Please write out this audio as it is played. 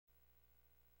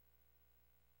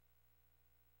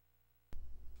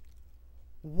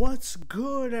What's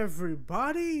good,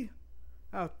 everybody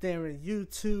out there in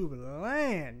YouTube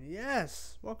land?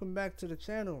 Yes, welcome back to the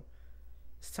channel.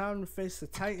 It's time to face the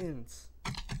Titans.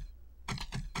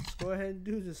 Let's go ahead and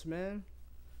do this, man.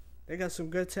 They got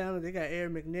some good talent. They got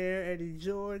Aaron McNair, Eddie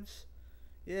George.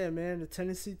 Yeah, man, the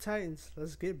Tennessee Titans.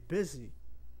 Let's get busy.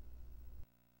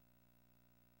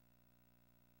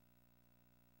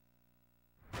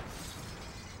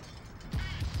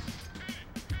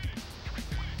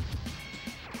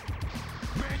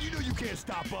 Man, you know you can't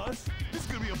stop us. This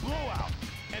is gonna be a blowout,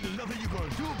 and there's nothing you're gonna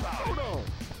do about it. Hold on.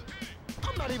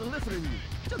 I'm not even listening to you.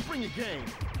 Just bring your game.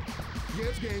 Yeah,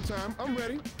 it's game time. I'm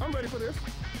ready. I'm ready for this.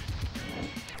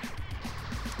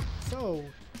 So,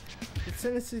 the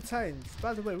Tennessee Titans.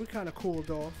 By the way, we kind of cooled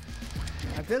off.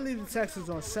 I did leave the Texans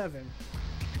on 7,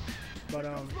 but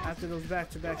after those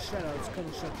back-to-back shutouts,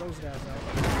 couldn't shut those guys out.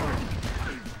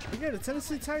 But yeah, the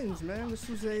Tennessee Titans, man. This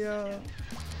was a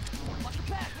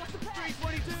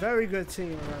very good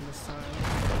team around this time.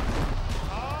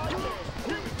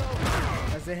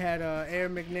 As they had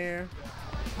Aaron McNair,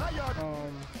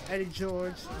 Eddie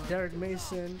George, Derek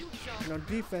Mason. On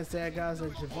defense, they had guys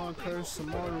like Javon Curse,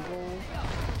 Samari Rolle.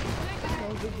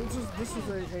 This was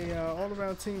a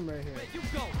all-around team right here.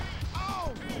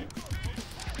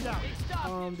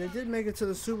 They did make it to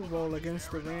the Super Bowl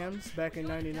against the Rams back in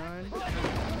 '99,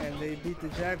 and they beat the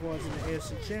Jaguars in the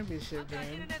AFC Championship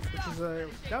game, which was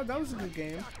that was a good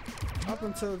game up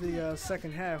until the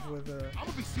second half, where the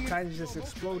Titans just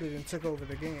exploded and took over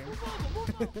the game.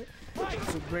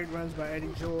 Some great runs by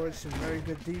Eddie George, some very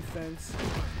good defense.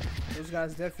 Those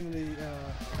guys definitely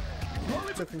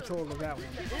took control of that one.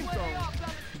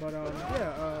 But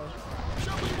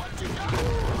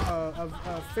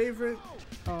a favorite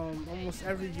almost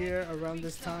every year around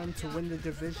this time to win the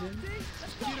division,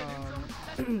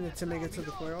 to make it to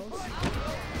the playoffs.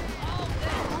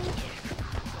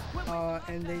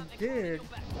 And they did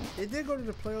go to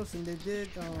the playoffs, and they did,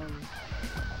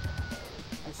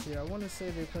 let's see, I want to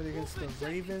say they played against the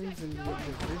Ravens in the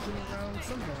division round,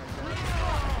 something like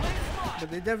that. But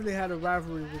they definitely had a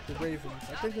rivalry with the Ravens.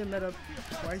 I think they met up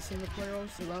twice in the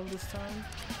playoffs around this time.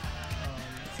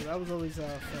 So that was always fun.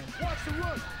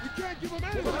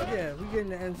 Yeah, we get in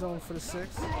the end zone for the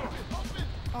 6.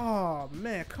 Oh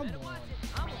man, come on.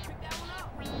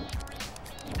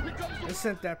 They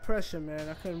sent that pressure, man.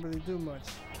 I couldn't really do much.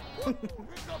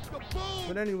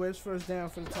 But anyways, first down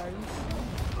for the Titans.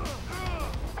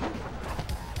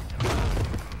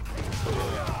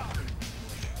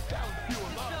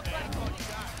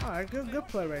 Alright, good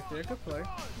play right there. Good play.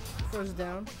 First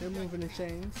down, they're moving the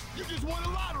chains. You just won a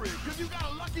lottery because you got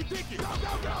a lucky ticket. Go,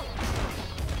 go, go!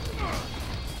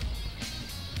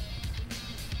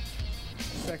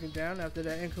 Second down after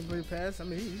that incomplete pass. I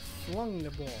mean, he flung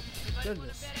the ball.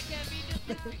 Goodness.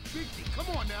 Come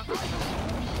on now.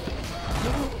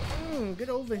 Get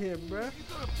over here, bruh. You're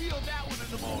gonna feel that one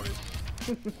in the morning.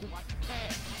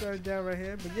 Third down right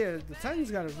here. But yeah, the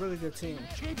Titans got a really good team.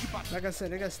 Like I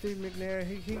said, they got Steve McNair.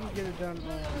 He can get it done on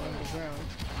the ground.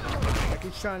 Like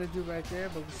he's trying to do right there,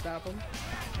 but we stop him.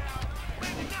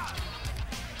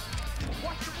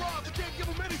 Watch the rod, we can't give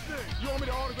him anything. You want me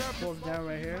to autograph? Fourth down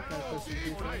right here. Gotta put some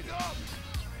defense.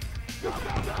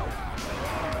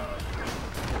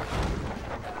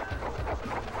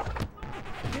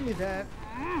 Give me that.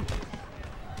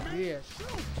 Yeah.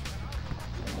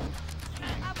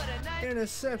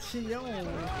 Interception.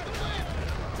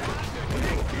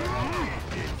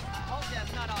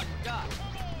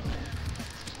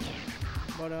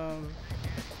 But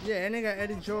yeah, and they got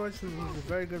Eddie George, who's a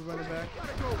very good running back.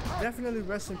 Definitely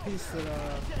rest in peace to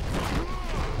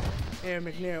Aaron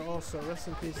McNair. Also, rest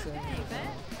in peace to him.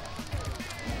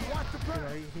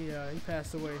 He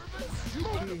passed away.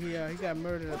 He got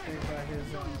murdered, I think, by his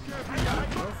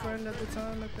girlfriend at the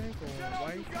time, I think, or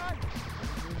wife.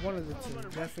 One of the two.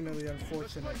 Definitely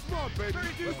unfortunate. Where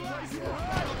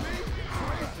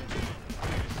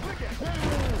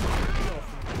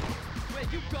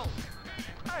you go?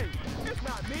 Hey, it's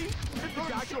not me. It's the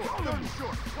guy short.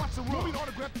 Watch the road.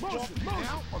 Autograph the ball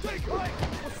now. Take it.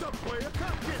 What's up, player?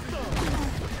 Come get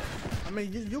some. I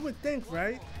mean, you would think,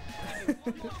 right?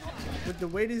 With the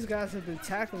way these guys have been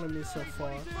tackling me so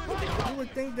far, you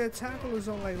would think their tackle is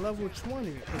on like level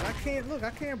 20. Cause I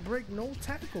can't break no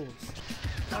tackles.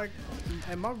 Like,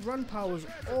 and my run power is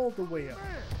all the way up.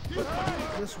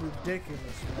 Just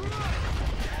ridiculous, man.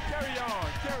 Carry on.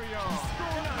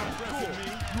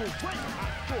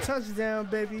 Touchdown,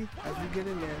 baby, as we get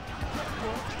in there.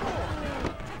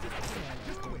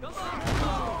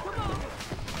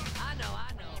 I know.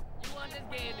 You want this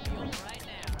game to be over right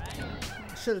now,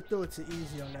 right? Should have threw it to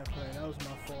easy on that play. That was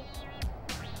my fault.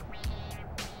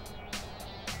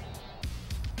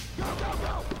 Go, go,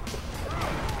 go!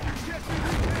 Yes,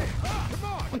 come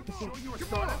on! Show you a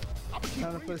starter.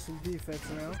 Time to play some defense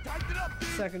now. Tighten it up, dude.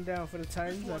 Second down for the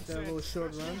Titans after that little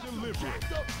short run.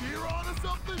 Jacked up gear on or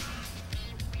something?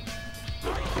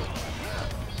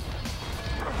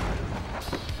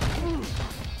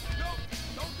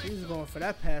 He's going for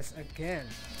that pass again.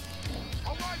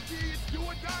 All right, kids, do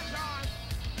or die time.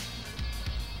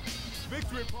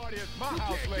 Victory party at my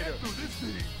house later. Through this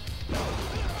thing.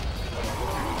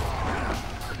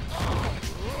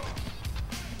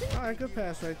 All right, good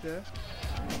pass right there.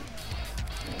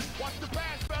 Watch the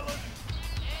pass, fellas.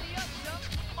 Ante up, son.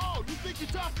 Oh, you think you're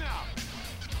tough now?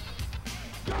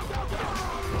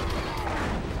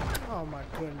 Oh my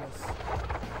goodness.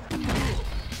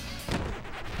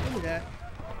 Give me that.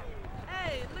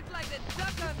 Hey, it looked like the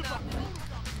duck hunting out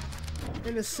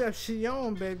there.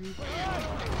 Interception, baby.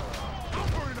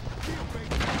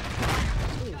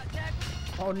 Ooh.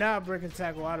 Oh, now breaking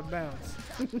tackle out of bounds.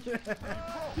 Man,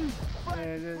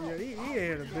 he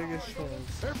had the biggest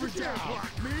throws. Every down.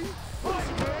 Me?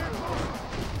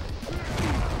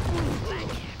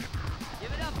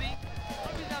 Give it up, B.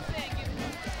 I'm saying give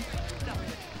it up.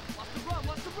 Watch the run,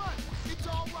 watch the run. It's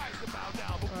all right to bow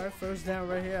down. All right, first down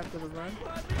right here after the run.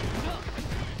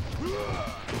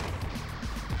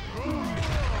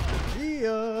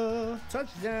 Yeah,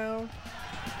 touchdown.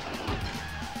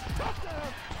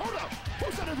 Hold up.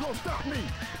 Who said it was gonna stop me?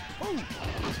 Who?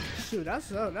 Shoot,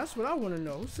 that's what I want to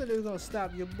know. Who said they was gonna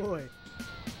stop your boy?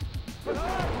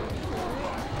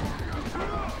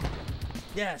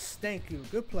 Yes, thank you.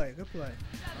 Good play, good play.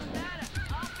 Doesn't matter.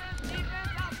 Offense, defense,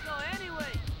 I'll score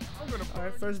anyway. All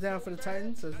right, first down for the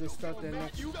Titans as they start their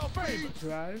next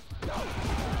drive.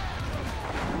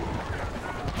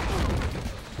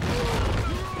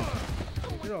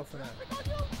 Get off of that.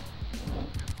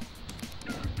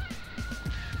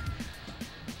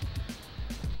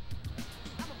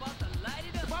 I'm about to light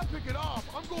it up. If I pick it off,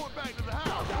 I'm going back to the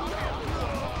house.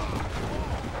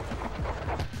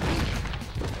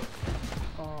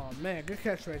 Oh man, good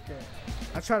catch right there.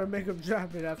 I tried to make him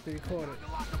drop it after he caught it.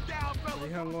 Lock him down, fellas.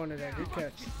 He hung on to that. Good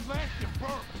catch. Slashed and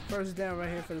burnt. First down right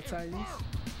here for the Titans.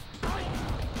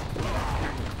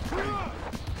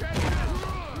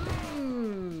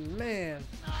 Man.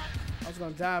 I was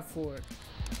gonna dive for it.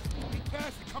 Be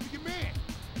fast and come to your man.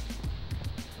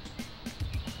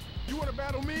 You want to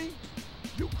battle me?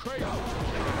 You crazy.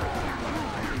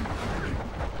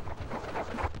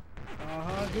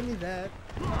 Uh-huh, give me that.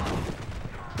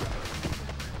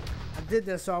 I did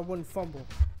that so I wouldn't fumble.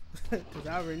 Because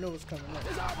I already know what's coming next.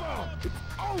 It's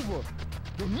over.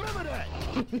 Remember that.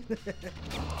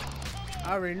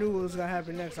 I already knew what was going to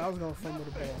happen next. I was going to fumble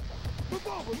the ball. Move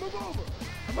over, move over.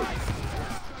 Come on.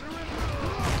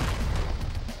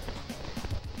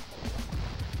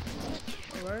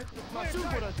 All right.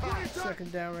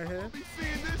 Second down right here. Be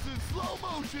seeing this in slow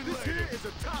motion. This here is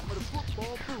the top of the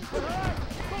football booth.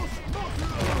 Motion.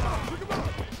 Look him up.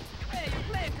 Hey, your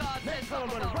play card says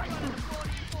something about running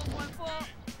 4-4-1-4.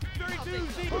 32,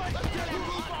 Z. Let's get the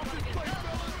roof off this place,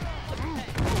 fellas.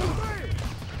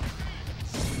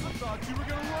 I thought you were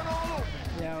gonna run all over.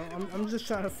 Yeah, I'm just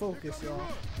trying to focus, y'all.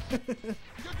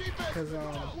 Because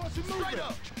Watch it moving.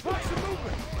 Watch it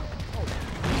moving.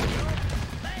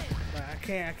 I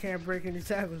can't break any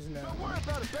tackles now. Don't worry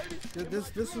about it, baby.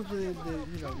 This was the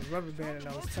rubber band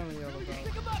that I was telling y'all about.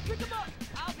 Pick him up, pick him up.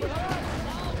 I'll be here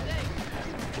all day.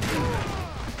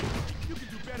 You can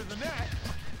do better than that.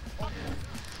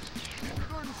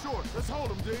 Third and short. Let's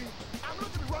hold him, D. I'm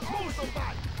looking to run over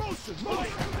somebody. Motion.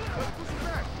 Let's push him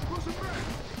back.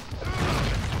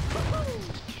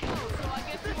 So I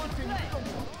guess you want to play.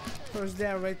 First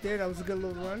down right there. That was a good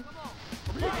little run.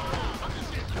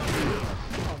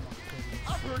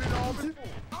 I've heard it all before.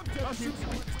 I'm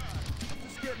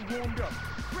just getting warmed up.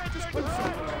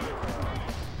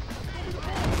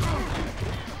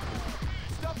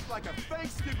 Stuff like a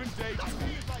Thanksgiving Day.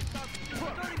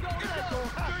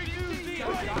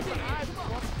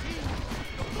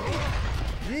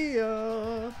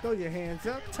 Yeah, throw your hands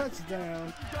up,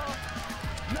 touchdown.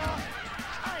 Nah,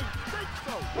 I ain't think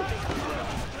so.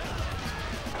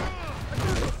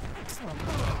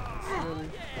 Really?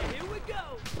 Yeah, here we go.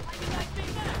 How you like me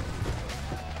now?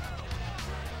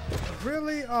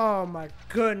 Really? Oh my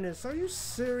goodness, are you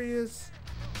serious?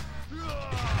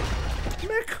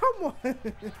 Man, come on.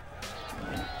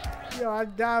 Yo, I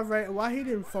dive right. Why he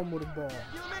didn't fumble the ball?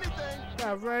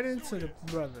 Dive right into the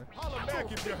brother. Holler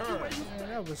back if you heard. Man,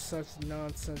 that was such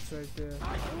nonsense right there.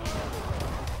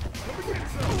 Let me get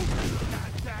some.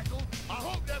 Tackle. I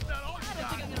hope that's not all you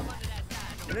got.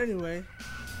 But anyway,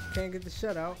 Can't get the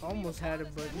shutout. Almost had it,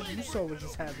 but you saw what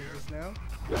just happened just now.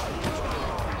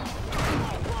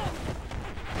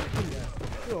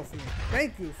 Get off me.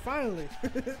 Thank you, finally.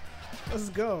 Let's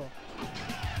go.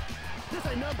 This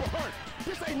ain't nothing but hurt.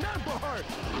 This ain't nothing but hurt.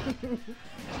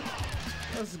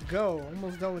 Let's go.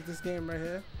 Almost done with this game right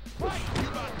here. Right, you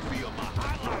about to be on my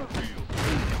highlight reel.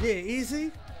 Yeah,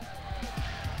 easy.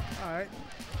 Alright.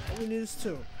 All we need is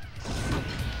 2.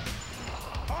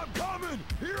 I'm coming!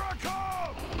 Here I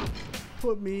come!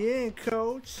 Put me in,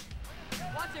 coach.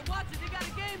 Watch it, they got a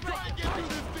game Try break. and get through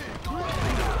this thing! Come on,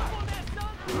 man,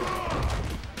 son.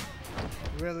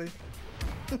 Really?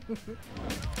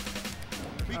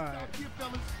 Big All right. stop here,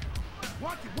 fellas.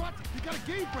 Watch it, watch it. You got a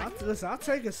game break. Listen, I'll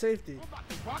take a safety. I'm about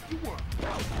to rock you up.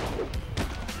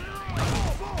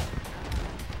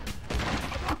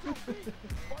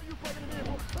 Why are you breaking it in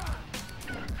one time?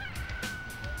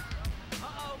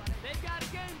 Uh-oh, they got a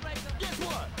game breaker. Guess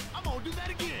what? I'm gonna do that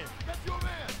again. That's your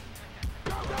man.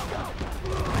 Go, go,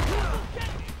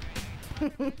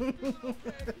 go!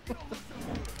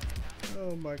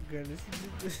 Oh my goodness.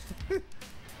 This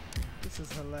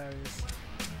is hilarious.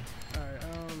 Alright,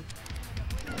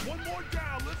 One more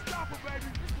down. Let's stop him, baby.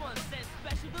 This one says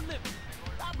special delivery.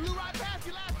 I blew right past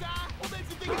you last time. What makes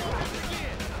you think you're gonna do it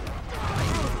again?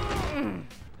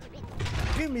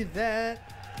 give me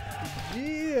that.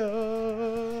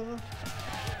 Yeah.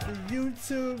 The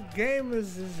YouTube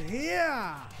Gamers is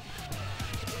here.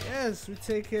 Yes, we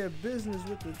take care of business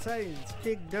with the Titans.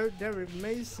 Kick dirt, Derek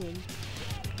Mason.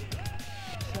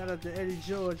 Shout out to Eddie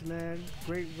George, man.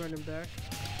 Great running back.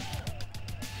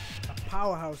 A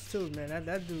powerhouse too, man.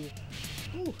 That dude.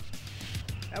 Whew,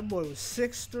 that boy was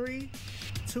 6'3",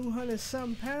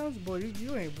 200-something pounds. Boy,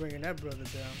 you ain't bringing that brother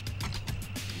down,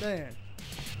 man.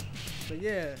 But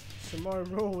yeah, Samari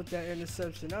Rolle with that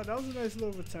interception. That was a nice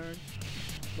little return,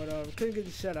 but couldn't get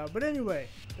the shutout. But anyway,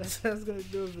 that's gonna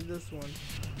do it for this one.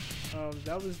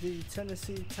 That was the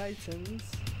Tennessee Titans.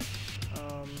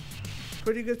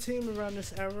 Pretty good team around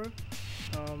this era.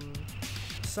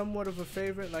 Somewhat of a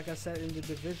favorite, like I said, in the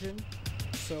division.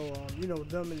 So, you know,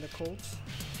 them and the Colts.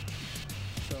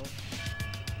 So,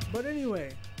 but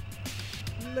anyway,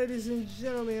 ladies and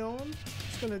gentlemen,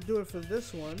 it's gonna do it for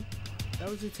this one. That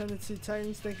was the Tennessee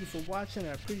Titans. Thank you for watching.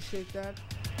 I appreciate that.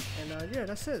 And yeah,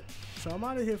 that's it. So I'm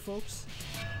out of here, folks.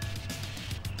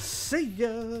 See ya.